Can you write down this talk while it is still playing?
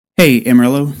Hey,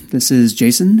 Amarillo, this is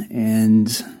Jason,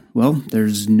 and, well,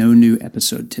 there's no new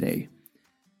episode today.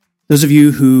 Those of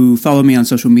you who follow me on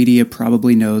social media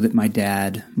probably know that my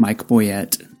dad, Mike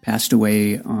Boyette, passed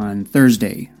away on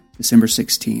Thursday, December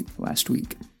 16th, last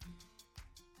week.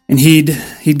 And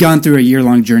he'd gone through a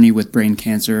year-long journey with brain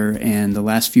cancer, and the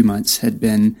last few months had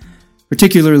been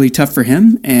particularly tough for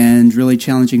him and really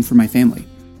challenging for my family.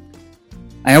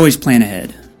 I always plan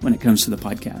ahead when it comes to the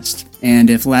podcast. And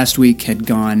if last week had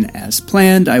gone as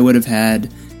planned, I would have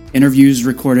had interviews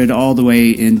recorded all the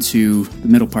way into the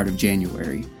middle part of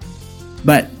January.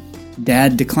 But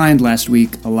Dad declined last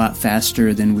week a lot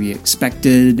faster than we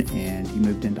expected, and he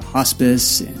moved into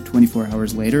hospice, and 24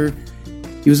 hours later,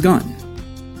 he was gone.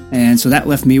 And so that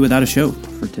left me without a show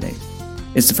for today.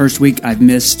 It's the first week I've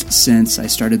missed since I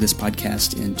started this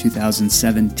podcast in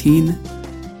 2017.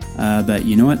 But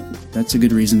you know what? That's a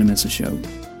good reason to miss a show.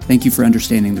 Thank you for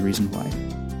understanding the reason why.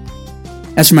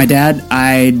 As for my dad,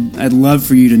 I'd love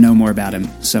for you to know more about him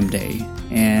someday,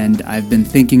 and I've been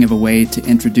thinking of a way to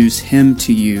introduce him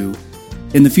to you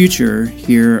in the future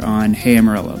here on Hey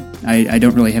Amarillo. I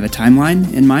don't really have a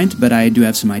timeline in mind, but I do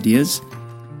have some ideas.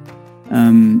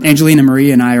 Angelina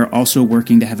Marie and I are also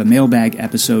working to have a mailbag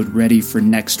episode ready for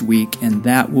next week, and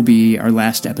that will be our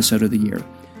last episode of the year.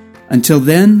 Until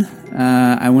then,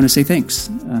 I want to say thanks,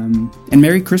 and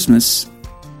Merry Christmas.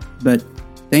 But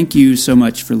thank you so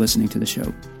much for listening to the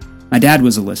show. My dad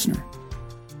was a listener,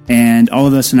 and all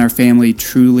of us in our family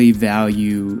truly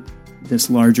value this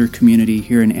larger community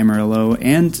here in Amarillo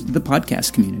and the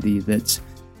podcast community that's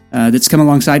come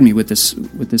alongside me with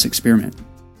this experiment.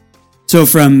 So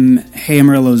from Hey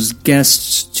Amarillo's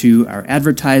guests to our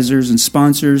advertisers and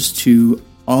sponsors to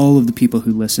all of the people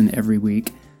who listen every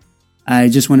week, I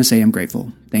just want to say I'm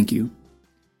grateful. Thank you.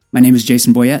 My name is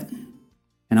Jason Boyette,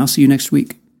 and I'll see you next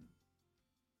week.